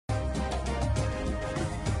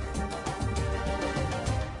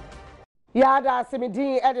Yada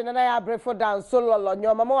semidin edi Nana Yaa brefo down solo lo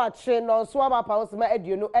nyoma mo ache no so ama pa osema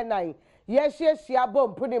eduonu enan ye hia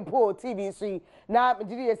bom pudin po TV so na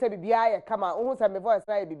mjidi ye se bibia ye kama ohun se me voice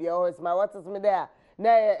na ye bibia o my what is me there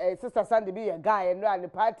na sister Sandy be ye guy no an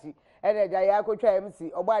party ene ja ya akotwa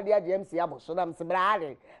MC ogba ade ade MC aboso na mse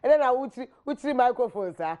brade ene na wuchiri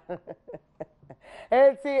microphone sa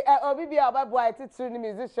eti obi bia Badwam titiri ni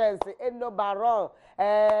musicians eno baron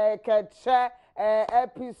keche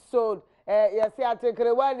episode yes ya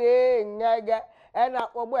tekere wane ngaga na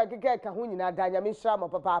obo ekeke ka ho nyina danya me hira mo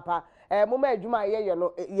papa moma adwuma ye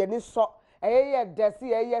no ye ni so ye desi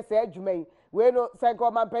ye se adwuma yi we no se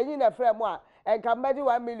ko mampanyi na frɛ mo a enka mbadi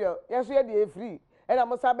 1 million ye so ye de free na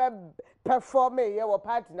mo sabe perform ye wo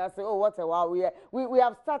party na say oh what a wow we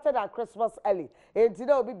have started our Christmas early and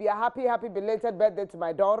today will be a happy belated birthday to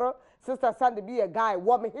my daughter sister Sandy be a guy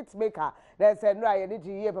woman hit maker they said no I need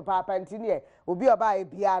you papa pantini obi oba e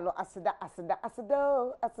bia no asida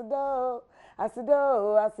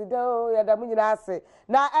ya da munyina ase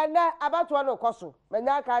na ene abato no koso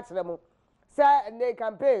manya ka kire mu say ne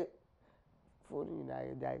campaign for ni na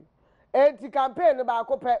ye dai enti campaign ba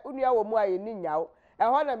akopɛ unua wo mu aye ni nyawo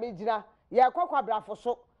ɛhɔ na megina ye kwakwa brafo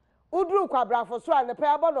so uduru kwa brafo so a ne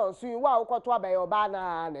pɛ abɔ so wa akɔto abaye oba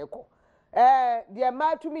na na ekɔ de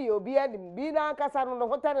ma tumi ye obi anim bi na kasa no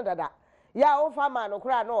hota ne dada ya wo fa ma no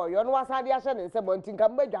kura na oyo no wasade ahye ne nsɛm ntinka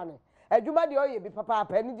mbadwane adwuma de oye bi papa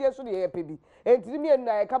pa ni je so de ye pɛ bi entiri mi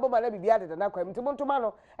na ka bɔ ma na bibia de na kwam ntimontoma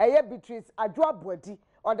no ɛyɛ Beatrice adwo aboadi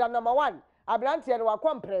oda number 1 abrante no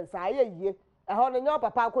wakomprensa aye yie ɛhɔ no nya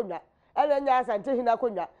papa akonwa ena nya asante hina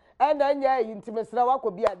akonwa ena nya yi ntimesra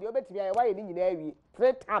wakobi ade obetimi aye waye ni nyina awie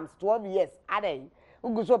 3 times 12 years adai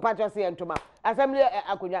uguso patro se entoma assembly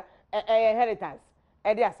akonwa inheritance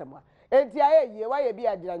de asemwa enti aye yie waye bi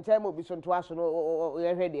agira nkyɛn ma obi so nto aso no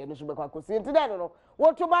ye hwede no so bekwa kosi enti da no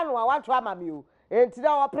wotuma no a wato amame o enti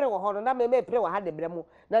da wopre wo ho no na me pre wo ha de brɛ mu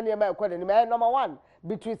na ne ma ekɔ ne ma number 1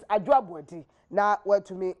 Beatrice adwoaboadi na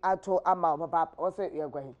watumi ato ama papa wo se ye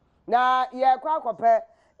gwahi na ye kwa akɔpɛ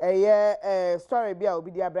story bi a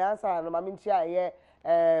obi di abransa no mama ntia ye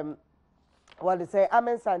what they say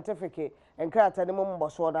amen scientific enkrata ne mo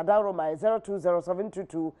mboso da Roma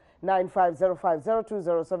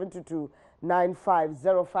 0207229505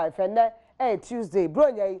 0207229505 and Tuesday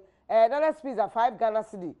bronya Nana Pizza 5 Ghana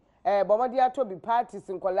cedi bomadi ato bi parties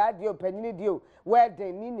nkola dio panyini dio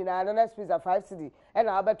wedding ni nyina Nana Pizza 5 cedi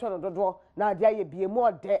na abeto no dodo na ade aye bie mu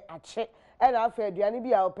ode ache na afa aduane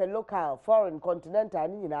bi a open local foreign continental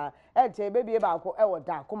ni nyina che bebie ba ko e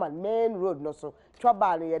woda kuma main road no so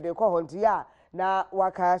twoba no ye de ko honti ya na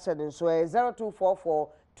waka hye den so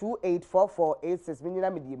 0244284486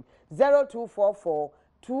 minyina medium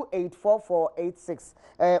 0244284486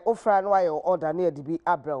 ofra no ayo order na de bi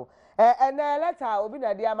abrel letter obi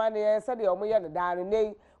na de ama ne se de omo ye ne da no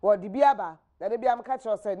nei wo de bi aba na de bi am ka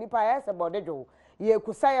kiro se nipa ya se bodedwo ye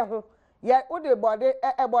kusa ye ho ye ode bode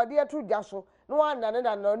bode etu dwa so no wana ne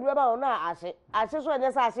da no ni ba na ahye so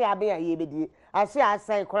enye sa ahye abe ya ye bedie ahye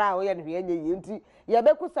asai kora wo ye ne hwe enye ye nti ye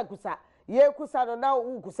be kusa ye kusa no na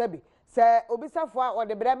wo kusa bi se obi safo a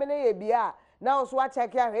ode brame ne ye bia na wo so wa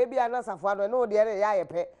check ya hwe bia na safo no no de ye ya ye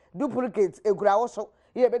pe duplicate egura wo so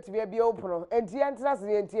ye betimi bia opuno enti ye ntra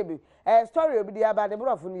se ye ntie bi story obi dia ba de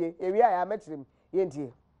brofo ne ye wi a ya machirim ye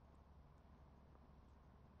ntie.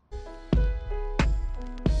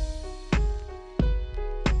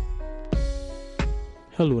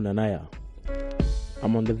 Hello, Nana Yaa.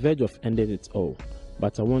 I'm on the verge of ending it all,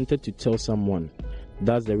 but I wanted to tell someone.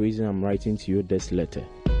 That's the reason I'm writing to you this letter.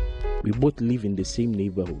 We both live in the same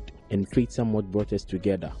neighborhood, and fate somewhat brought us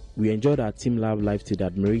together. We enjoyed our team love life to the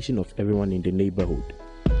admiration of everyone in the neighborhood.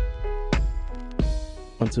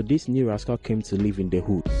 Until this new rascal came to live in the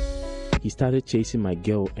hood. He started chasing my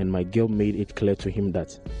girl, and my girl made it clear to him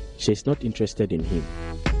that she's not interested in him.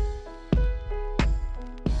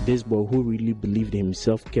 This boy who really believed in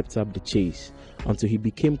himself kept up the chase until he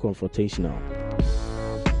became confrontational.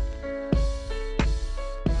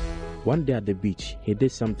 One day at the beach, he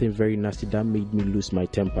did something very nasty that made me lose my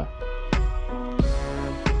temper.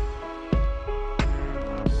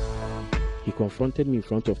 He confronted me in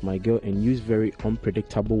front of my girl and used very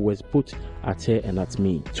unpredictable words both at her and at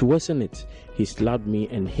me. To worsen it, he slapped me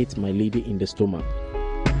and hit my lady in the stomach.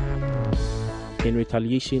 In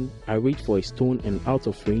retaliation, I reached for a stone and out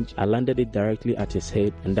of range, I landed it directly at his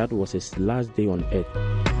head, and that was his last day on earth.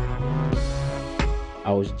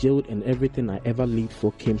 I was jailed and everything I ever lived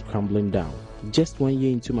for came crumbling down. Just 1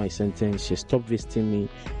 year into my sentence, she stopped visiting me,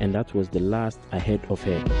 and that was the last I heard of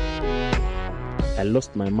her. I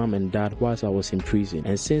lost my mom and dad whilst I was in prison,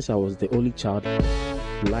 and since I was the only child,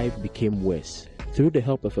 life became worse. Through the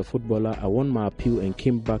help of a footballer, I won my appeal and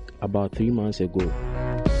came back about 3 months ago.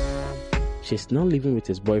 She's now living with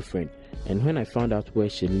his boyfriend, and when I found out where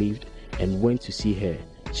she lived and went to see her,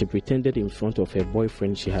 she pretended in front of her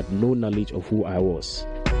boyfriend she had no knowledge of who I was.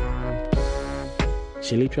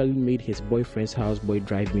 She literally made his boyfriend's houseboy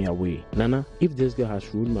drive me away. Nana, if this girl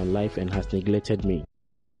has ruined my life and has neglected me,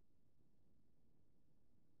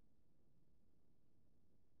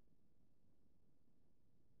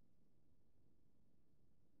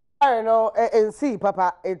 I know and see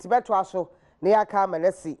papa it's better also near come and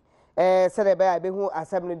let's see said I be who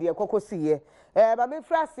assembly the koko see but me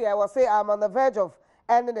frasi I was say I'm on the verge of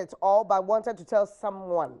ending it all but wanted to tell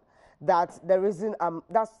someone that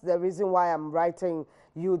that's the reason why I'm writing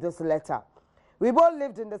you this letter. We both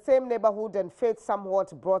lived in the same neighborhood and fate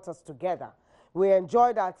somewhat brought us together. We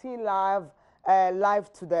enjoyed our teen life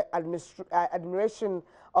to the admiration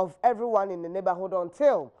of everyone in the neighborhood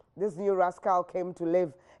until this new rascal came to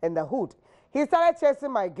live in the hood. He started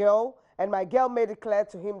chasing my girl, and my girl made it clear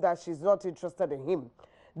to him that she's not interested in him.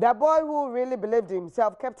 The boy, who really believed in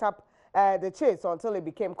himself, kept up the chase until it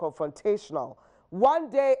became confrontational. One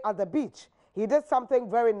day at the beach, he did something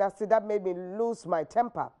very nasty that made me lose my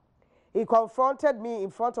temper. He confronted me in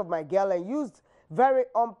front of my girl and used very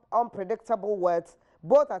unpredictable words,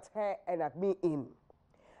 both at her and at me in.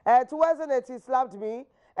 Towards it, he slapped me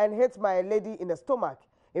and hit my lady in the stomach.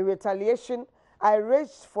 In retaliation, I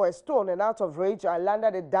reached for a stone, and out of rage, I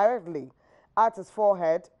landed it directly at his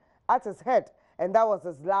forehead, at his head, and that was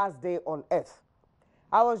his last day on earth.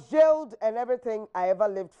 I was jailed, and everything I ever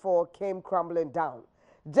lived for came crumbling down.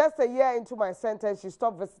 Just a year into my sentence, she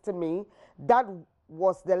stopped visiting me. That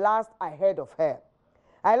was the last I heard of her.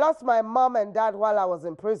 I lost my mom and dad while I was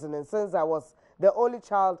in prison, and since I was the only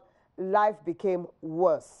child, life became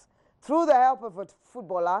worse. Through the help of a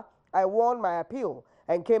footballer, I won my appeal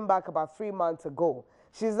and came back about 3 months ago.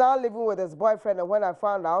 She's now living with his boyfriend, and when I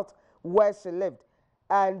found out where she lived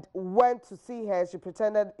and went to see her, she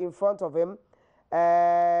pretended in front of him,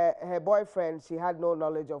 her boyfriend, she had no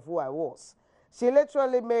knowledge of who I was. She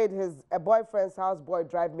literally made his boyfriend's houseboy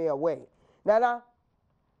drive me away. Nana,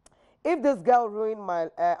 if this girl ruined my,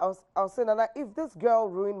 I'll say, Nana, if this girl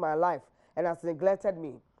ruined my life and has neglected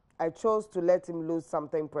me, I chose to let him lose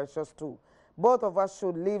something precious too. Both of us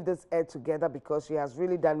should leave this earth together because she has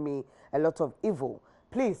really done me a lot of evil.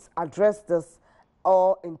 Please address this,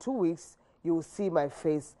 or in 2 weeks, you will see my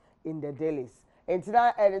face in the dailies. And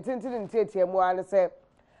today, and say,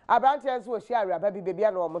 Abrantes was share baby baby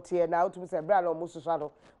and almost now to say brand almost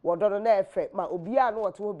so what don't know effect ma obia no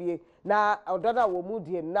what will be na odona wo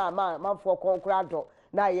mudi na man for concrado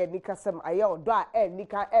na ye nikasem aye odo a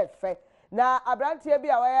nika efe na abrantie bi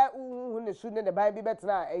a we hu ne su ne ban bi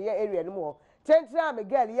betena eye area no mo tentina me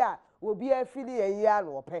girl ya obi afili ye ya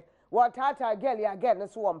no ope what tata girl ya again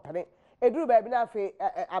so wompene eduru ba bi na afi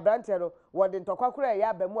abrantie no wode ntokwa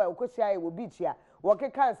ya ba mu a okosia ye wo beach ya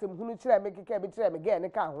wokeka nsem hunu kire me keke bi kire me girl ne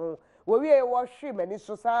ka ho wo wie wo hwe mani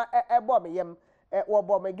so sa ebo me yem wo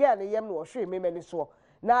bo me girl ne yem no wo hwe me mani so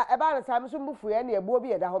na eba na sam so mbufu ye na ebuo bi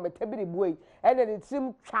ye da ho metabiri buoi ene ne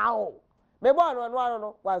tim twao me bo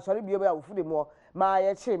no wa sori bio ba wofu de mo ma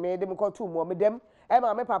ye che me de mko tu mo me dem e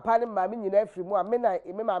ma me papa ne ma me nyina afiri mu a me na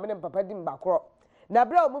me ma me ne papa di mbakro na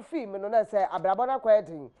bra mu fi me no na se abrabo na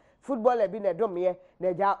kwaetin footballer bi na dom ye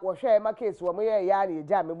na ja wo hwe ma case wo mo ye ya na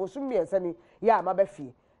ja me bo sum me sani ya ma ba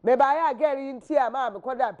fi me ba ya girl nti a ma me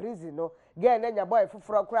koda prison no girl na nya boy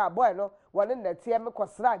foforo kra boy no wone na tie me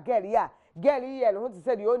kosra girl ya girl ye no ti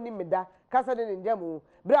se de oni me da kasa de njamu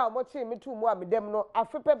bra mo chi me tu mu a me dem no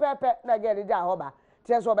afe pepepe na girl ja ho ba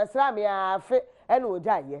tie so be sra me afe e na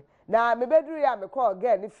oja ye na me beduru ya me call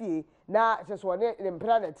girl ni fie na tie so ne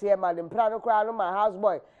mpra na tie ma ne mpra no kra no my house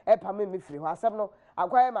boy e pa me firi ho asem no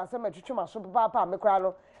akwaye ma asem atwitwu ma so papa me kra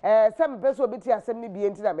no sem peso obeti asem ni bie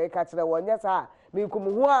nti na me ka kire wonya sa me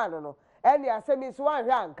kumu ho ano no eni asem isi wan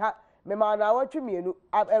hwe anka me ma na watwe mienu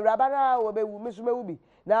awraba na wo be wu me so mewu bi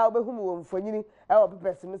na wo be hu me wo mfanyini e wo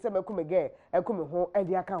pepesi me se mekume ge ekume ho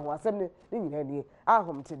edi aka ho asem ni nyina ni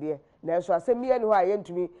ahom tede na eso asem mi eni ho aye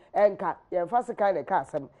ntumi enka ye mfa sika na ka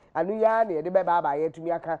asem anu ya na ye de be ba ye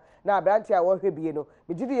tumi aka na abranti a wo hwe bie no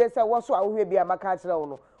me gidi ye se wo so a wo hwe bie maka kire wo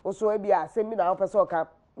no wo so bia asem mi na wo pese oka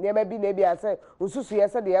niema bi na bia se osusu ye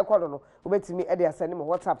se de ye kono no obetimi e de asane me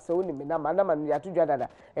WhatsApp se woni me na ma ya to dwa dada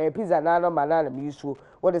pizza na no manana me yusu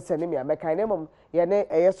wo de sane me amekan ne mom ye ne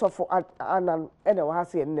ye sofo anan e na wo ha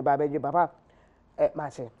se ye ne ba ba papa ma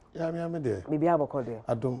che ya me de me bia boko de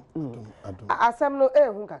adom asem no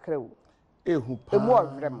ehun kakra wo ehun pa emu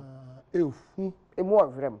ovrem ehun emu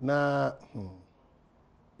ovrem na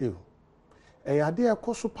ehun ade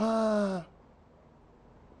ekoso pa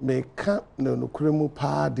me ka no kuremu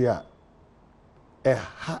pa dia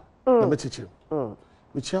ha na me chichi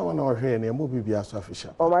we chia one or here na mo bibia so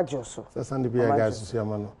official o ma joso say Sunday bia guys so ya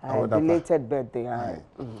no awada belated birthday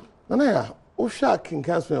Nana Yaa o hwa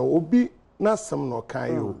kinkan so obi na asem no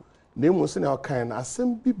kan yo na emu se na o kan na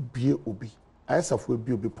asem bibie obi ayesafo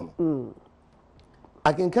bi obi pono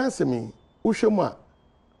akinkan se mi o hwemu a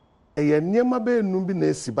eye niema be enu bi na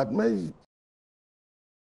esi but my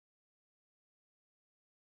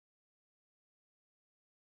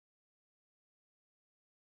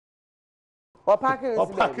o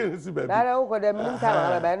parking is baby na wo ko dem nim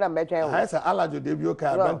time ba na metwen wo ayesa alajo de bi o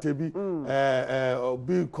ka advantage bi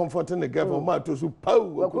be comforting the girl for ma to so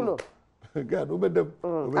pow kuno God obedem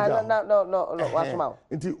no wasma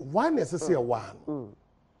nti why necessary one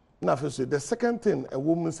na first the second thing a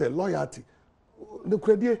woman say loyalty the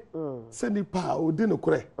credit say ni pa o di no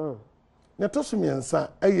kure na to so miensa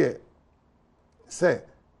eye say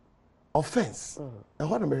offense e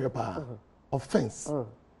ho na me pa offense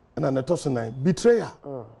and na to so nine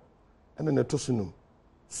betrayal and na to so num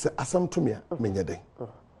say asam to me menye den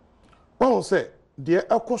won say de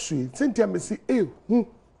akoso sentia me si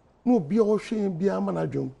no bi o hwe bia ma na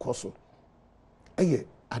dwen koso eye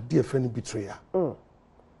ade e friend betrayal o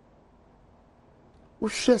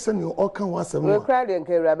hwe se ne o kan wasem we cry den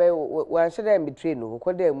ke rabe wa hwe dem betray no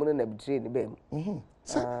ko dem mu na betray ni be mu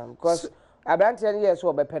because abrante ne yes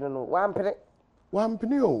wo be pene no one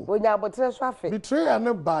penny o wonya abotre so afi betrayal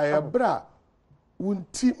ne ba e bra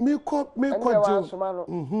wunti me ko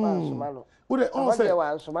wo de on say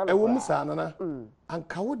e wo musa nana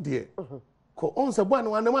anka wo de ko on say boy no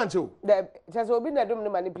wan man che o de just obi na dum no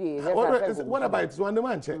mani pie what about it wan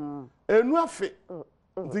man che enu afi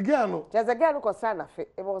the girl no just a girl ko sana afi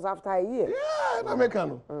it was after a year na make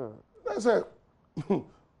no na say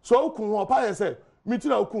so okun wo pa ye say me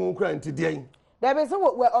tira okun wo kra nti de there be say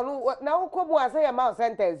we onu na wo ko bu asa ya ma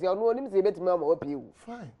sentence onu onim se betimi o ma opi wu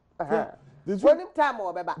fine onim time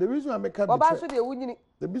o beba the reason I make a oba so de wunyini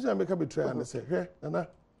the reason I make a betrayal and say he nana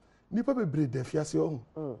nipa be breed de fiase o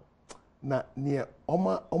na ne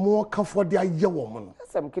omo ka for de aye wo mo no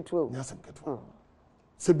asem ketwo asem ketwo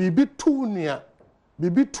se bibi tu nia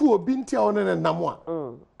bibi tu obi ntia wo ne nam a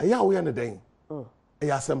eya wo ye ne den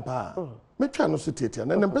eya asem pa me twa no so tietia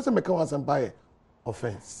na mpese me ka asem pa ye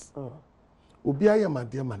offense obi aye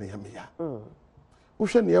made ma ne ya me ya wo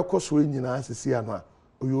hwe ne ekoso nyina asisi ano a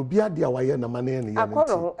oyo obi ade a waye na ma ne ya ne ya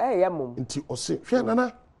akono ya mum nti o se hwe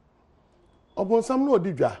nana obonsam na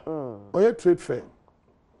odi dwa oye trade fair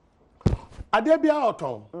ade bia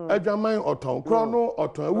oton adwaman oton krono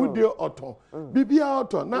oton awudie oton bibia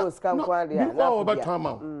oton na no beton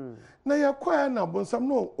ma na ye kwa na obonsam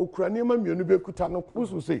na okura ne ma mienu be kuta no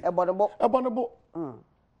kusu se ebonebo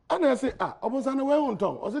ana say obonsam na we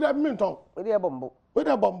onton o se da me nton we dey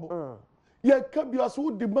bombo ye ka bia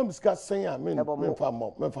so di mam ska sen a me fa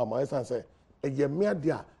mo esan say ye me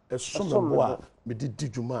ade a esomebo a me di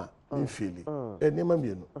djuma in fili eni ma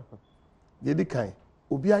mienu ye di kan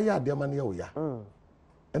obi aya ade ma ne ye wo ya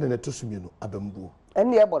ene na to sumienu abambuo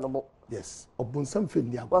ene ye bonobo yes obonsam fe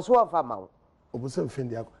ndi ago waso afa ma obonsam fe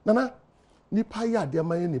ndi ago nana nipa ya ade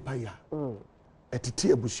ma ye nipa ya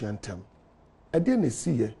etiti abusuantem ade na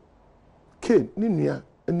siye Cain ni nua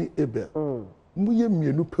ni Abel mu ye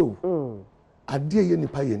mienu pew ade ye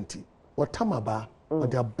nipa ye nti wotamaba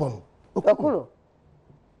ode abon okuno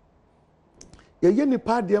ye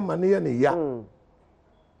nipa ade ma ne ye ne ya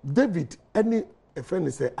David any a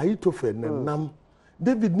friend say Ahitofel nam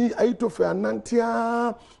David ni Ahitofel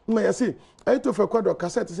anantia ma ya say Ahitofel kwado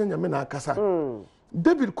kasa te nyame na akasa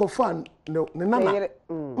David kofan ne nana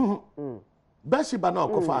Bathsheba na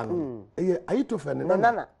kofan ye Ahitofel ne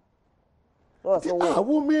nana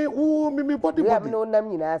wo mi body no nam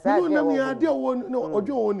nyina sa no nam ya de wo no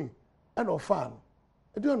ojo woni e no fan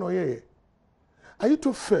e de no ye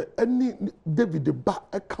Ahitofel any David ba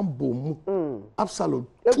e kan bomu Absalom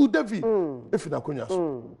to David if na konya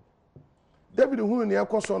so David hu ne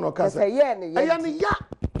yakoso no kasa aya ne ya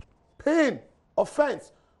pain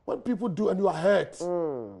offense what people do and you are hurt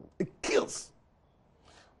it kills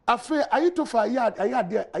afa Ahitofel aya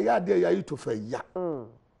Ahitofel ya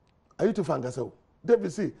Ahitofel ngasa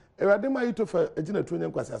David say ewade ma Ahitofel ejina tuonye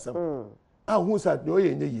nkwase asem hu sa no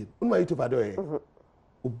ye nye yi unu Ahitofel de ye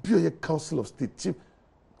obi oye council of state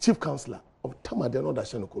chief counselor of Tamade no da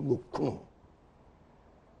sheno ko no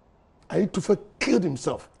Ahitofel killed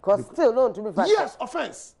himself because still known to be fast. Yes,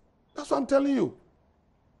 offense. That's what I'm telling you.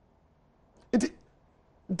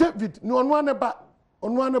 David no one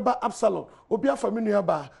ba Absalom obi afaminu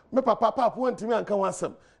ba me papa wantimi anka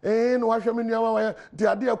wansam no wahwe me nua wa de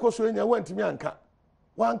ade akoso enya wantimi anka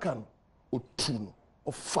wanka no otu no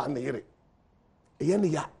ɔfa ne yere ɛyɛ ne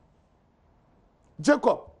ya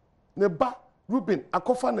Jacob ne ba Ruben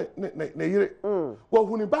akɔfa ne yere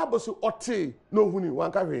wahuni Bible so ɔte na ohuni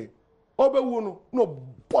wanka hwee ɔbɛwu no na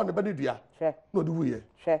ɔbɔ ne ba ne dua na ɔde wuye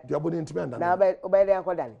dua bɔ ne ntimi anda na ɔbɛde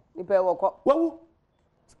akɔdane nipa wɔkɔ wawu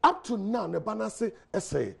up to now ne ba na se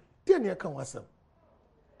ɛsɛ deɛ ne ɛka wasɛm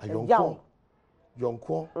ayɔnko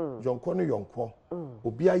no yɔnko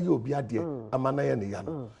obi ayi obi adeɛ ama na yɛ ne ya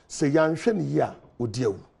no sɛ yanhwɛ ne yi a odi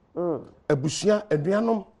awu abusua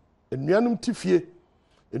anuanom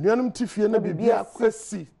tifie na bibia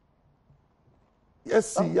akwasi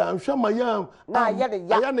yanhwɛ ma ya na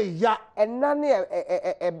ya ne ya ɛna ne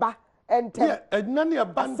ɛba ɛntɛm ɛna ne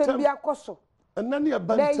ɛba ntɛm asɛm bi akɔso ɛna ne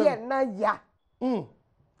ɛba na ntɛm yɛ na ya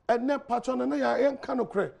ɛnɛ patro na ya yɛnka no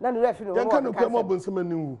korɛ na ne refi no yɛnka no korɛ ma ɔbɔnsɛm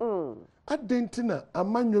anim wu adɛnti na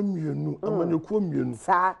amanyɔ mmienu amanyɔkuo mmienu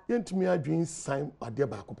yɛntumi adwen san adeɛ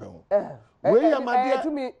baako pɛ ho wei yɛ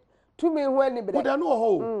madeɛ tumi ho ani bere woda no wɔ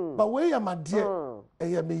hɔ ba wei yɛ madeɛ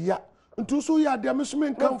ɛyɛ me ya nti so yɛ adeɛ me so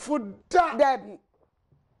menkamfo da dabi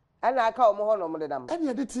ana aka o mo ho no mo de nam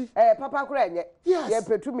ɛne ɛde ti papa kora enye ye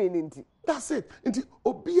petumi ni nti that's it nti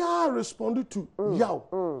obiara respond to yaw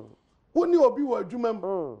woni obi wɔ adwuma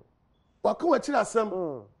m waka wakyiri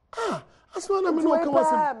asɛm asɛm na me no waka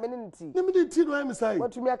wasɛm na me de ti no am say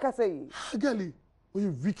watumi akasa yi gali we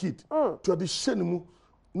wicked to be shene mu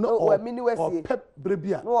no o mini wasi pep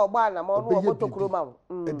brebia no ogba na mo no obotokuro ma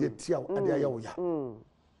wo de tia wo ade aye wo ya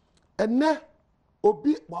enne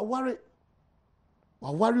obi waware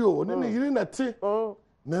o ne yiri na te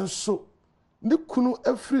nanso ne kunu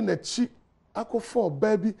afiri na chi akofo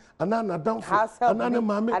oba bi ana nadamfo ana ne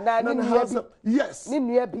mame ana ne hasa yes ne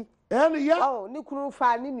nua bi ene ya oh ne kunu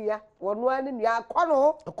fa ne nua wono ne nua akɔ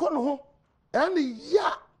no ho ene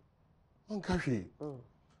ya onka hwe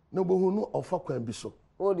no bohu no ofa kwan bi so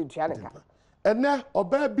o di tua ne ka ene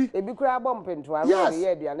oba bi ebi kura bɔ mpentoa no ye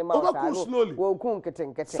aduane ma o sa no wo ku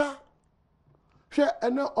nketenkete sa hwe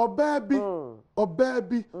ene oba bi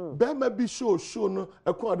be ma bi show no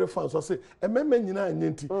ekwa de fan so say emema nyina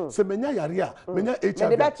anyenti se menya yare a menya HIV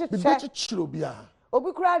bi be chichiro bia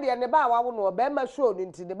obi kura de ne ba wawo no be ma show no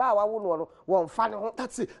nti de ba wawo no won fa ne ho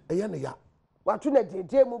that's it eye ne ya watu na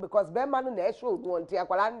jeje mu because be ma no na show no nti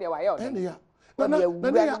akwala ne wa ye o ene ya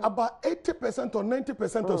na about 80% or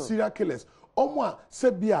 90% of serial killers omo a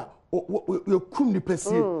se bia ye kum ni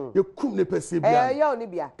pesie bia ya oni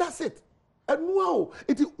bia that's it enu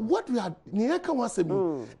it what we are ne ka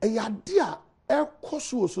wasem ya de a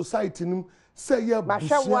ekoso society nim say ya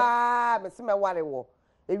busia mahwa mesema ware wo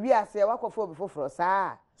ewi ase wakofo obi foforo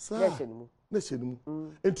saa na hyenimu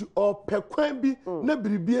enti opekwan bi na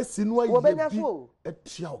biribi asi no aye bi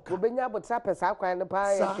etia oka obenya botra pesa kwan ne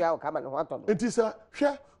pa etia oka ma ne ho atɔ no enti sa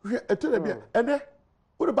hwe etore bia ene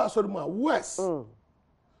wo de ba so mu a west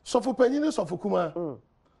sofo panyine sofo kuma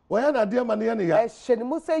waya na de ma ne ya ne ya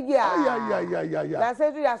hyenimu se ya ya na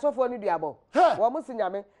se du ya sofo ni duabo wo mo si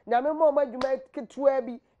nyame mo adwuma ketua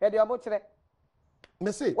bi e de omo kire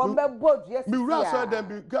me say wo be bodu yes me wura so dem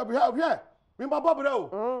bi here me ba bobra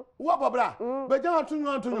o wo bobra be jan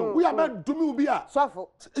atunyo we are be dumi ubi a sofo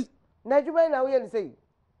na adwuma na wo ye ni sei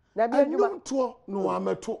na bi adwuma to no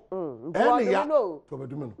ameto ene ya to be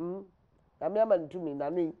dumi no na me ama ntumi na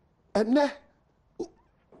no ene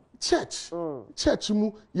church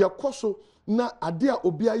mu yakoso na ade a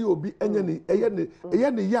obi aye obi enye ne eye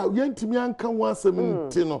ne ya yentimi anka ho asem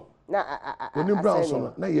nti no na oni brown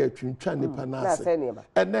so na ye twintwa nipa na ase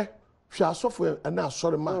ene hwe asofo na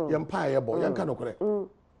asore ma ye mpa ye bo ye nka no kore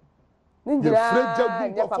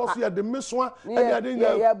ninjira ye fosu ye de mesoa ene de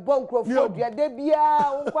ye bon krofo de de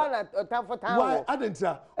bia wo kwa na otamfota wo why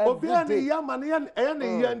adentia obi ne ya ma ne ye ne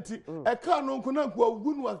ye nti e ka no nku na nku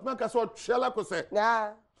awu nu maka so twela ko se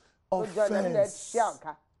na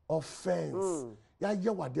offense ya ye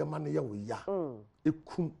wade ma ne ye wo ya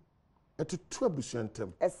ekum etutu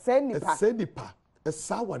abusuantem esenipa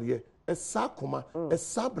esaware esakoma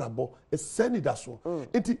esabrabo esenidaso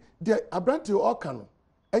enti de abrante oka no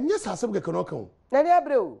enye sasem keke no oka o na ne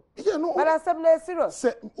abreu ye no bara asem na serious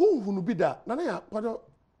se unhunu bi da na ya pado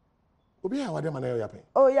obi ya wade ma na ya pen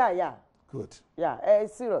oh yeah good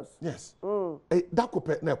serious yes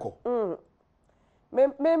dakope na eko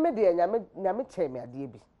me de nyame che me ade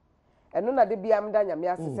bi eno na de bia me da nyame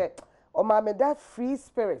ase se o ma me that free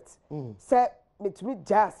spirit se metumi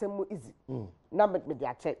ja asem mu easy na me de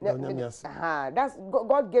ache that's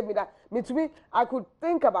God gave me that metumi I could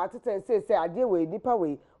think about it and say ade we nipa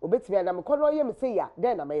we obetumi na me kono ye me say ya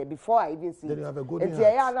then na me before I even see then you have a good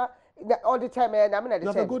ya na all the time na me na the You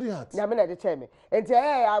have a good heart. na me na the time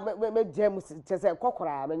enti me jam say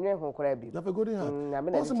kokora me nwe ho kora bi You have a good heart. na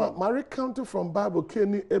me na Also Mary counted from Bible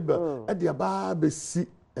Kenny Abel e dia ba be si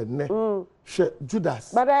ene hwe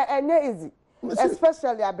Judas. But easy.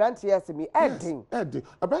 Especially Abranti yes me ending.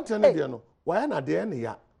 Abranti na dia no why na dia ne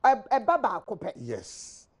ya. E baba akopɛ.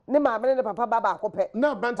 Yes. Ne maame ne papa baba akopɛ.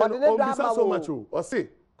 Na Abranti no bisa so much o say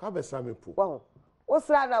ka be same po. Wo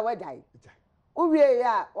sra na wadai. Uwie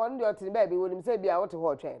ya on de otini ba bi wonim say bia wote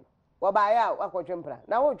ho twɛn. Wo ba ya akɔtwempra.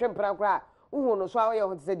 Na wo twempra kra uhu no so awo ye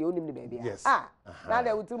ho te say de onim ne ba bia. Na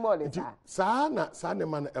da wuti mo ne sa. Sa ne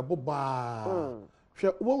man eboba.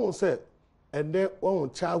 Hwe wo say and then one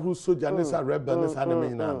childhood soldier ne sa rebel ne sa ne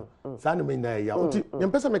menina sa ne menina ya oti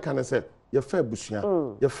nyempesa me kan say ye fa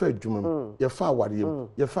busua ye fa adwumam ye fa awareyam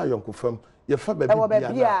ye fa yonkofam ye fa baby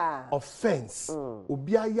bia offense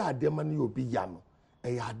obi aya ade ma ne obi ya no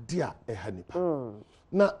e ya ade a e ha nipa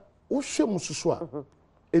na wo hwe mususu a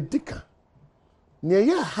edika ne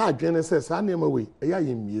ye ha adwene say sa ne ma we e ya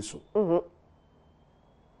ye mie so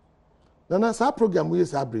na sa program we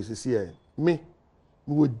say abrese here me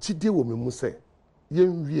wo jide wo me mu say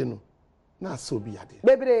yenwie no na asa obi yade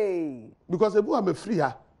bebre because ebu am free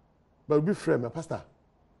ha but be free me pastor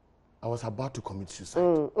I was about to commit suicide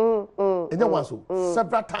and then once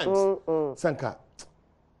several times sanka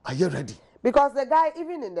are you ready because the guy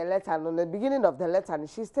even in the letter on the beginning of the letter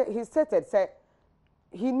he stated say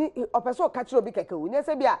he need a person catch obi keke wo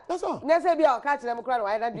nyese bia nyese bia o catch them kra no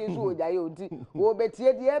why na dey so ojaye onti wo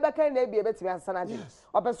betie die be kan na bia betimi asana de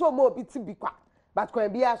o person mo obi ti bi kwa but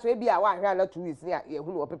when bia so bia wa hwa na 2 weeks na ye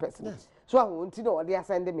hu no person so ahun nti no dey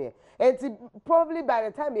asend me enti probably by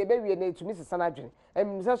the time ye be wie na etumi sesa na dwene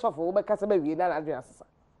em say so for wo be kasa be wie na adwene asesa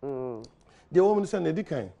the woman say na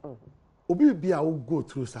dikan obi bia wo go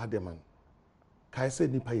through sad man kai say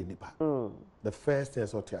nipa ye nipa the first thing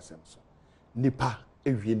is what you asem so nipa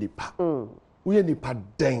ewie nipa wo ye nipa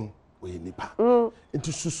den wo ye nipa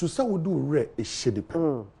enti susu sa wo do re e hye nipa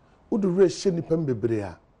wo do re hye nipa bebre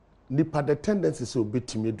a nipa the tendency so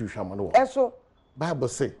betimi edu hwama no wo eso Bible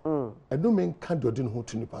say eno men kan de odin ho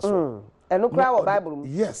to nipa so eno kra wo Bible mu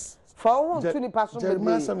yes for wo to nipa so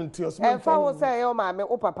Jeremiah 17 o so en fa wo say yo maame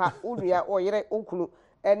o papa o nua o yere o kunu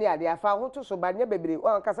ene ade afa ho to so ba nya bebre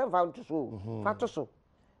o ka se fa to so fa to so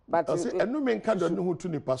but eno men kan de odin ho to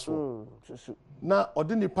nipa so na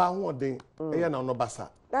odi nipa ho odin eya na no basa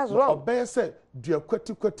that's wrong obey say dua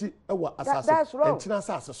kwati ewa asase entina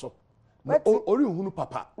asase so ori hunu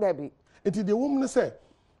papa debi enti the woman say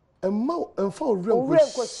emma emfa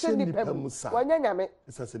orenko shenipa musa wanya nyame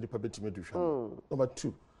isa se nipa betime du hwa number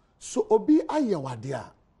 2 so obi aye wade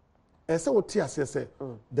a ese wo ti ase say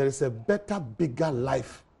there is a better bigger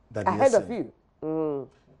life than ahead of you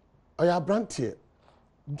oya brantie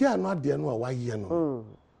girl no ade no a waye no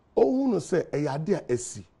ohunu say eyade a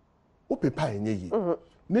esi wo pepa enye yi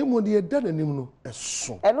na mo de eda nanim no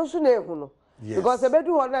eso eno so na ehu no because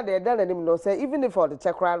ebedu ho na de eda nanim no say even if for the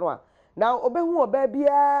chekra no a now obehu oba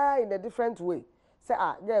bia in a different way say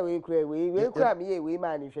yeah we kura me we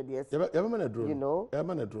man hwe de esi you man a drone you know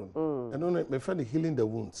man a drone and no my friend healing the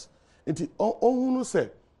wounds it ohunu say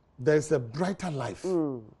there is a brighter life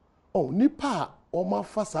nipa o ma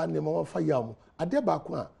fa sa ne ma fa yam ade ba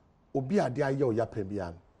ko a obi ade aye o ya pa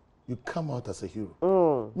bia you come out as a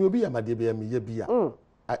hero me obi yamade bia me ye bia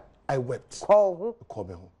I wept call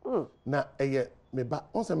me home na eye me ba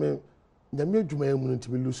on say me nyame adwuma ya mu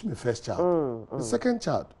ntimi lose my first child the second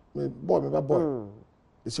child me boy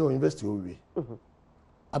is your university owie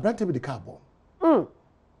abrante be the car bomb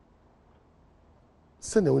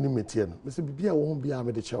se na woni metie no me se bibia wo ho bia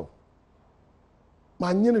me de chew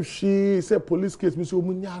ma nye no hwe say police case me so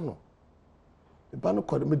munya no me ba no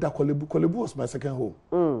me da kolebu was my second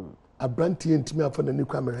home abrante ntimi afa na ni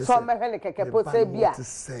kwa me hwe so me hwe ne keke po se bia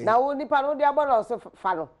na wo nipa no de abona so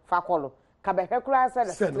fa kolo ka be hekura say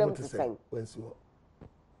the system to say when so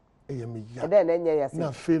me ya then enye ya say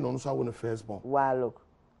na fe no so awo no first born wa look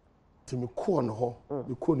ti me ko no ho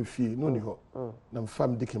me ko no fie no ni ho na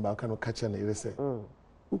mfam dikin ba ka no ka che na ire say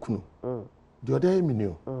ukunu the other me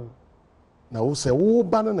new na wo say wo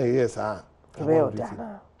ba no na yes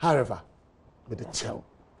however me the chel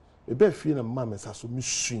me be fie na mama sa so me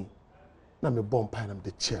sui na me bomb pa na me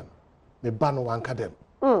the chel me ba no wanka dem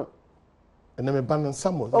and me ban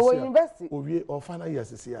Samuel university owie or final years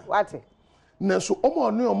this year what na so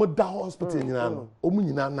omo no omo da hospital nyina no omo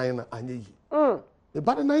nyina nan na anye yi me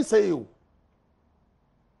ban nan say o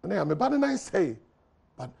na me ban nan say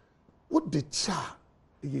but what the cha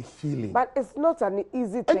you healing but it's not an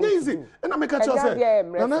easy thing and easy and I make a choice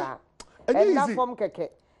Nana easy from keke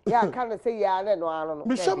Yeah, kind of say yeah, no, I don't know.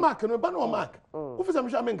 Michelle Mark no ba no Mark. Who fi say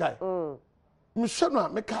Michelle menkai? Michelle no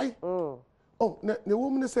mekai. Oh, ne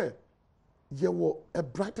woman say you were a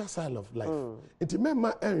brighter side of life. It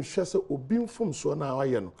remember and share so obi mfom so na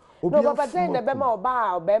aye no. No, but then the bema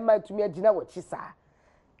oba obema to me agina wo chisa.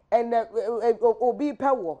 And obi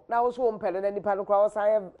pewo na wo so mpele na nipa no kwa wo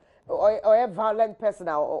say or violent person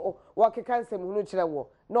or what can say hunu kire wo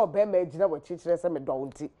na obema agina wo chikire say me do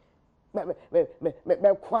nti. Me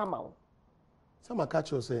kwama. Some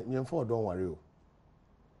catch you say nyemfo don't worry o.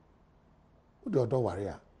 Who don't worry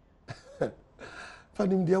a?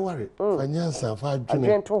 Fadim dia worry. Fanyansa fa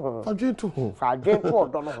adwene. Fa adwene to ho. Fa adwene to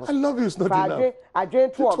odo no. I love you is not enough. Fa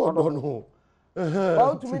adwene to odo no.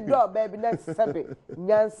 Oh to me do baby next sabe.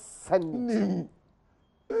 Nyansa ni.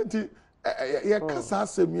 Enti ya kasa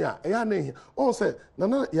asemi a ya na hi. On say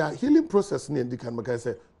Nana Yaa healing process ni ndikan maka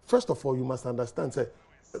say first of all you must understand say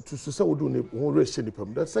to say we do ne won reaction ni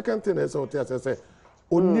pam. The second thing is what I say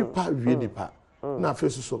onipa wie nipa. Na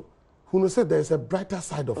face so who said there is a brighter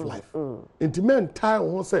side of life. Intimate time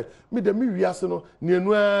who said me the me wiase no ne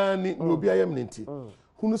anu ni obi ayam nti.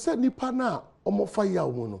 Who said nipa na omofa ya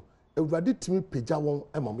wo no Everybody timi peja won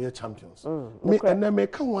emom champions. Me ene me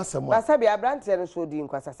ka ho asem. Ba sabi abrante no so di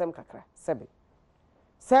nkwasasem kakra. Sabi.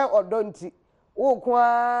 Se odonti wo kwa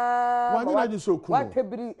wanye na jiso ku. What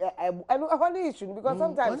tebiri eno honey issue because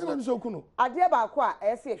sometimes wanye na jiso ku no. Ade ba ko a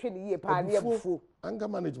ese ehwe ne yie pa ne ebufu. Anger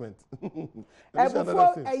management.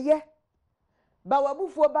 Ebufu eye. Ba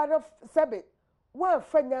wabufu ba no sabi. Wan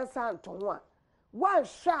fanya santo ho a. Wan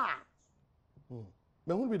sha.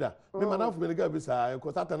 Me hu bi da me manaf me ga bi sa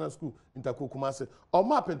ko satana school interkokuma se o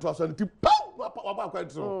ma pento so ti pow wa ba kwa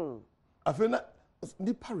ntro afi na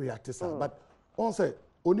ni pa react sa but on say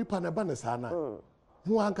oni pa na ba ne sa na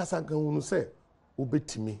hu ankasa kan hu say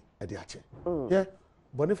obetimi e de ache yeah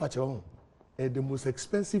bonifa che ho the most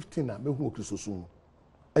expensive thing na me hu okrisosu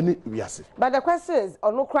any wiase but the question is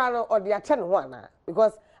onu kra no or the ache no ana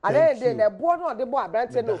because at the end of the day the board no the boy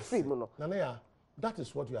abrante no free mu no Nana Yaa. That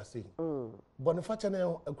is what you are saying. Boniface na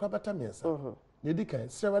ekwabata mensa. Ne di kan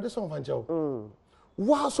serade so fanche.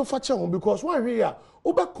 Wa so fache ho because one here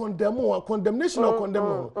oba condemn or condemnation or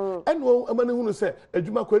condemn. And wo amani hunu say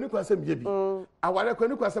adwuma kwani kwase me bi. Aware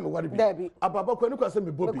kwani kwase me ware bi. Ababa kwani kwase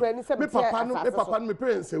me bobi. Me papa no me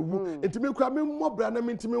parents ewu. Entimi kwa me mmobra na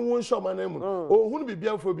me ntimi won shoma na mu. O hunu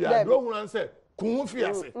bibia fo bia. Do hunu an say kun fi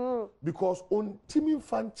ase. Because on timi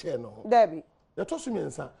fanche no. Debi. Ya to so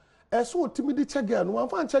mensa. Eso timidi chega no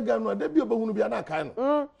wanfa chega no da bi obehunu bia na kai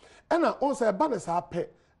no na on say ba na sa pe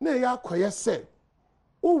na ya akoye say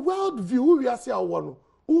o world view we ase awo no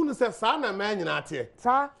unu say sa na ma nyina ate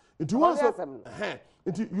sa it was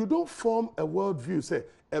you don't form a world view say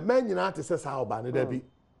a man nyina ate say sa oba ne da bi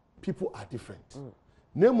people are different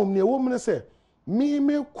na mum ne wo mne say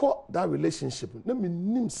me ko that relationship na me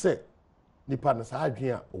nim say nipa na sa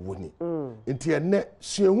adwen a owoni enti ene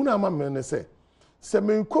suehunu ama me ne say se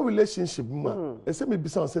me ko relationship ma e se me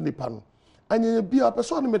bisa se nipa no anyanya bia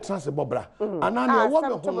person me trans bobra ana na wo me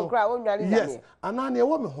ho no yes ana na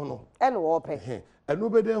wo me ho no ene wo pe eno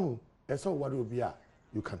beden hu e so ware obi a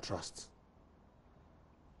you can trust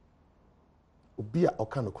obi a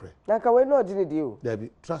okanokre na ka we no dini di o there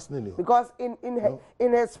be trust nini because in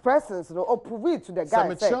his presence no prove it to the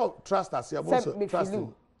guy say trust as you trust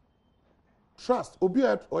trust obi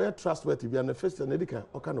a or trustworthy be na first na dika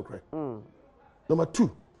okanokre Number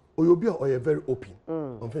 2, oyobi or very open.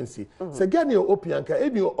 On fancy. Say get you open anka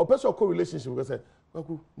ebi o person ko relationship because say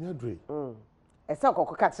kwaku nya dre. E say ko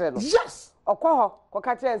ka kire no. Yes. Okwa ho ko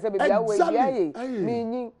ka kire say be bia we bia ye.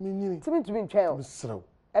 Minyin. Timi ntwen o. Misraw.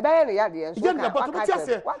 E ba ye ne yade en so ka. Get the but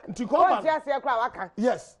ase. Nti ko ba. Ase kra waka.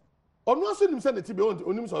 Yes. Ono aso nim say ne ti be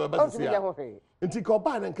onim so be basi ya. Nti ko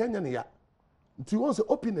ba na nka nya ne ya. Nti won say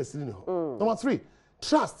openness ni ho. Number 3,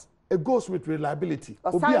 trust. It goes with reliability.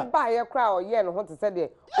 Obia buy a crowd ye no to say the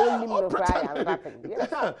only no cry and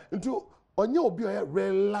happen. Into onye obi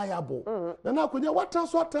reliable. Na akonya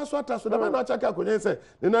watraso the man na chaka akonya say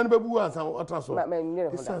ne nan bebu ansa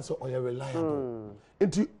watraso. This sense oye reliable.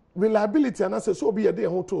 Into reliability and say so obi ye dey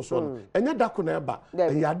ho to so no. Enya dako na eba.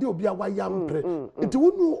 Eya de obi a wayam pre. Into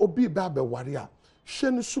wonu obi ba be ware a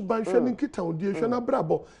hwe ne suban hwe ne nkita odie hwe na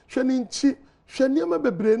brabo hwe ne nchi hwani ama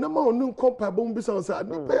bebre na ma onu kompa bom bisa on say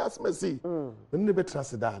nipa yasmesi ne be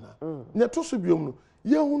trust dana nya to so biom no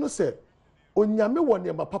ye hu no say onyame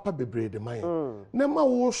woni ma papa bebre de man na ma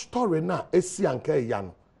wo story na esi anka ya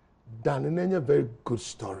no dan na nya very good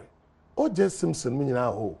story o je Simpson me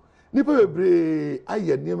nyina ho nipa bebre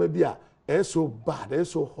aye niam bi a so bad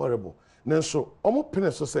so horrible nenso omo pene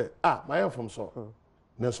so say my am from so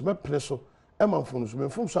nenso me pene so e man from so me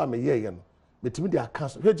from so am ye ye no metimi dia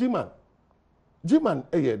cancel he G-man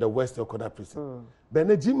the West Okoda prison but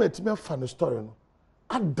na G-man timi afa no story no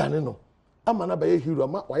adane no ama na be hero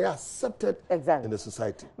ama why accepted in the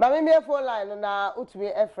society ma me phone line na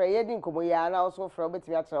utumi efre ye di nkomo ya na also fra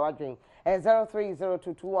obetimi atra wadwen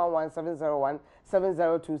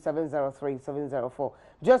 03022117017027037004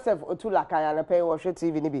 Joseph Otulakaya na pay watch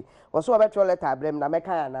TV ni bi wo so obetro letter abrem na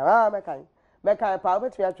meka na meka pa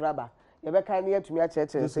obetimi atra ba ye beka ni atumi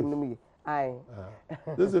acheche sem ni mu ai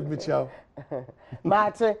Joseph Michel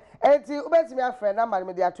Mate enti obetimi afre na ma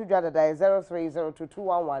me di atudwa dada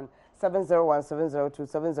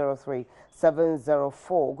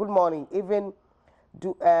 03022117027037037004 Good morning. Even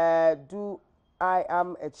though I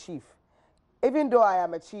am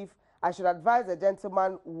a chief, I should advise a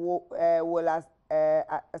gentleman will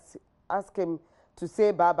ask him to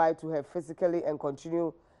say bye-bye to her physically and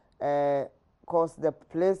continue because the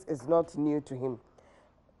place is not new to him.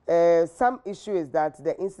 Some issue is that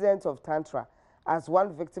the incident of Tantra, as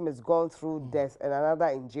one victim is gone through death and another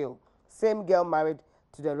in jail. Same girl married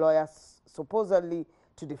to the lawyer supposedly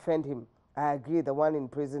to defend him. I agree, the one in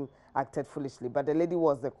prison acted foolishly, but the lady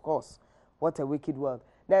was the cause. What a wicked world.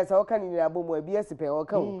 There's how can you abo mo BS pay or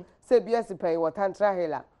come say BS pay what Tantra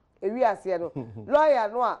hela. Ewi ase no lawyer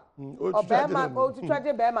no a obema o to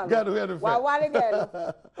traje bema wa ware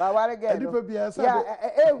girl nipa bia sa ya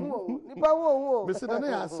hu nipa wo me se na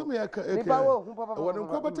ya asem ya ka nipa wo hu papa won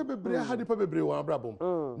ko bata bebre ha nipa bebre wan abrabom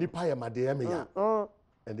nipa ya made ya me ya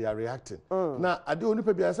and they are reacting na ade oni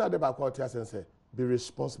pa bia sa ade ba kwa otia sense be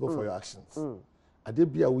responsible for your actions ade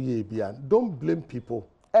bia wo ye bia don't blame people.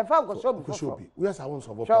 And Frank show be. We are someone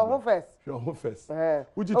so show home first. Show home first.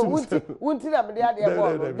 Would you wunti na me dia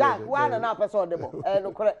board. Jack, one na person de bo.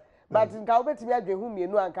 No correct. But nka obetimi adwe hu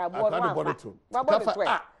mienu anka bo no afa. Ma bo de twe.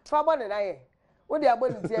 Fa bo ne na ye. Wo de abo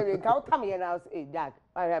ni tie we nka utam ye na eh Jack.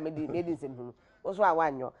 Ahia me di nsem hu. Wo so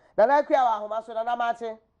awanyo. Na na kwa wa ahoma so na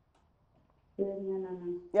mache. Ye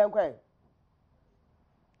nkwa.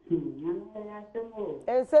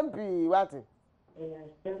 Ensempi wati.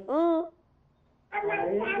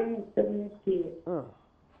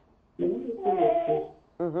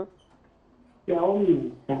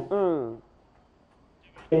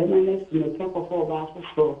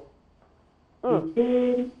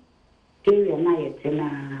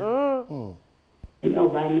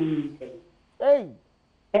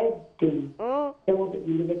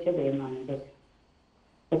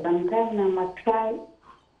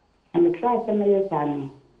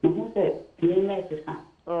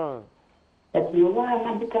 That you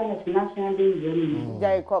are become a national union.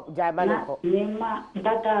 Jacob, Jamanco. Nema,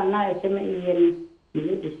 Data, and I say, you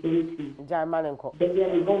need the same thing. Jamanco. They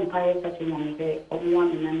are a bonfire touching on the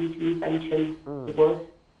one and pension was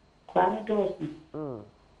quite awesome.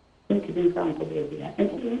 Think to be some baby.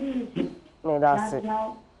 No, that's it.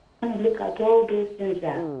 Now, look at all those things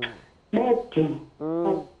that bad thing.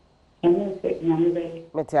 And then say, young lady,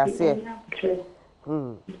 Metiasi.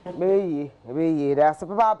 That's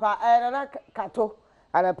papa and Kato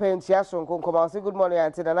and a pension. Good morning,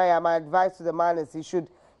 Auntie Nana Yaa. My advice to the man is he should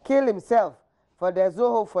kill himself, for there's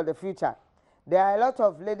no hope for the future. There are a lot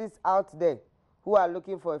of ladies out there who are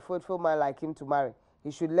looking for a faithful man like him to marry.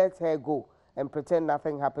 He should let her go and pretend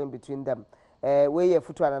nothing happened between them. We ye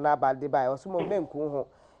futu anana balde by osumo menku ho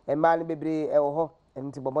e man bebre e wo ho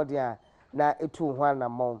enti bomodia na etu ho na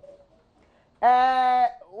mom.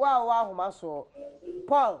 Wow, homa so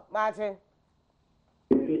Paul Martin.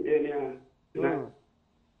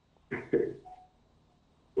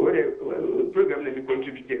 Program na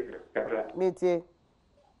contribute kakra. Metie.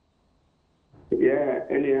 Yeah,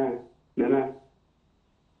 anyhow, Nana.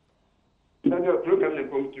 That program na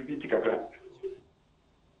contribute kakra.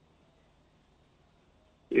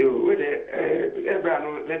 Yo, we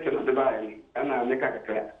no letter no the buy ana make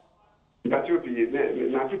kakra. But you be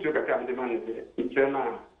na futu kakra me man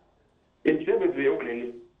internal. It's every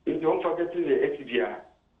opening. It's don't forget the SDR.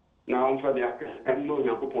 Now on for the and no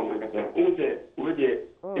yakupon kakra. Unse we dey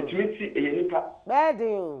etwisi eyenipa.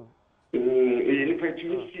 Badwam. Eyenipa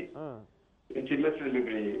etwisi. Nti message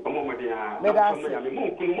bebre omomode a na so me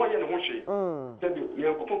mo kunu mo ye ne ho hwe. Sabi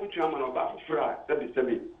yakupon kutu ama na oba fra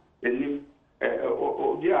sabi enim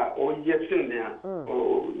dia o ye sin dia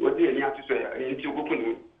o de ani atu so nti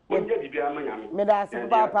okokunu.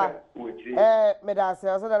 Papa.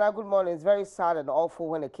 Good morning. It's very sad and awful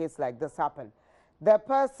when a case like this happens. The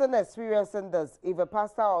person experiencing this, if a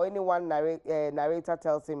pastor or anyone narrator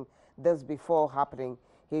tells him this before happening,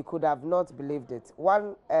 he could have not believed it.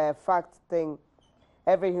 One fact thing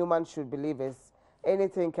every human should believe is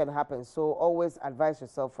anything can happen. So always advise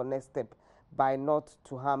yourself for next step by not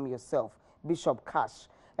to harm yourself. Bishop Cash.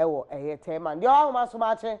 ewo tema ndio awu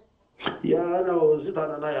masomache ya no zita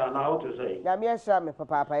Nana Yaa na how to say ya me ehra me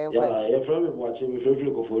papa yen ya e from me watch me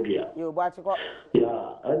feel ko fodia yo bwachi ko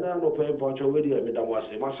ya ana no pe poncho we dia me da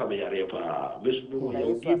wase masa me yare pa mesu me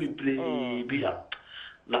yo give me play bia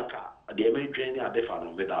naka de me train ya de fa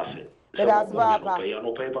no me da se papa ya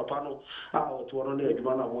no pe papa no to no na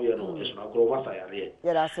adwuma na mo ye no eso na gro masa yare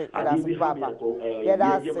ya da se papa ya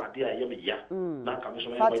da se ma dia ya me ya na ka me so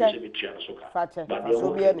me ba se me tia so ka ba de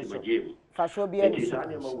mo be ni fasho bi ani so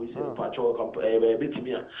ani ma we se pa cho ka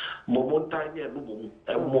betimi a mo montan ne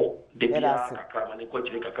no mo de bia kakra ma ne ko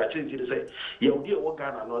chire kakra chire se ya udi e wo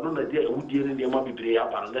Ghana no na dia e udi ne ma bibire ya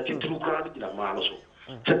ba na titru kra bi na ma no so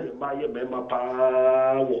se ma ye me ma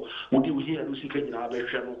pa wo udi wi ya lusi ka nyina ba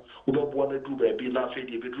hwe no wo be bo na du ba bi na fe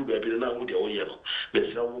di be du ba bi na wo de wo ye no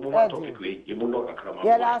be se mo ma topic we e mo no kakra ma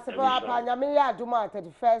ya da se papa nyame ya aduma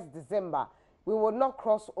 31st December we will not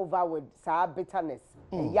cross over with sa bitterness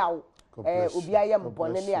yaw obi ayem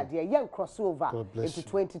bonne ne ade yen crossover into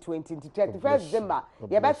 2020 into 31st December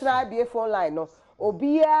ye betra be phone line no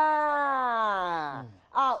obi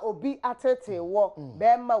obi atete wo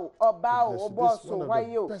be ma oba obo so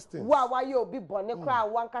wayo wayo obi bonne kra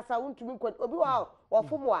wankasa untumi obi wa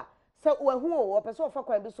ofomo a se wahu o pese ofa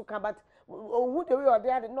kwan bi so ka but ohu de we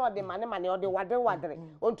ode no ode mane ode wadere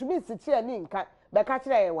ontumi sitie ani nka be ka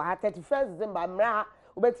kire wa 31st December mra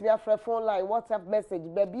ubetimi afre phone line WhatsApp message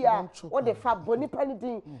baby a what the fa boni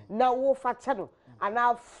panidin na wo fa che no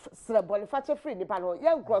ana sre boni fa che free nipa no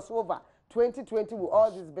yen crossover 2020 with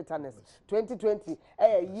all this bitterness 2020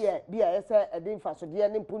 year be a say edin fa so de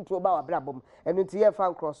ne mpuntu oba wa brabom enu ti ye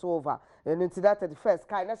fan crossover enu ti that 31st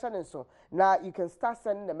kai national so now you can start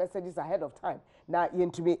sending the messages ahead of time now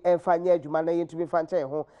yentumi enfanya adwuma na yentumi fa nche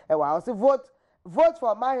ho wa so vote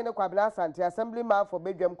for Mahene Kwabena Asante Assemblyman for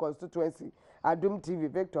Badwam constituency Adom TV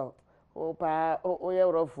Victor opa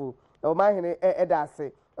oyewrofu o Mahene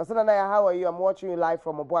edase osana na how are you? I'm watching you live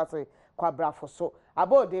from Obuase Kwabra Foso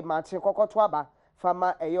abode match kokoto aba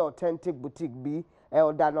fama authentic boutique bi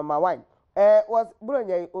oda number 1 was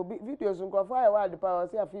bronya obi videos nkofo ayi wa depa o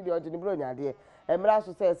see video ojini bronya de emra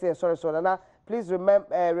so say sorry na please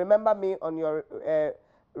remember me on your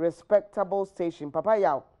respectable station papa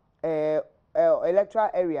yaw electoral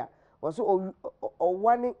area was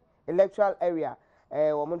one electoral area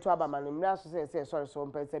womuntu abama no mra so say sorry so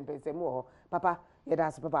mpese mu ho papa ye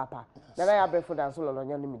das papa Nana Yaa brefo dan so lolo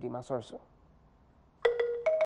nya no midi ma sorry so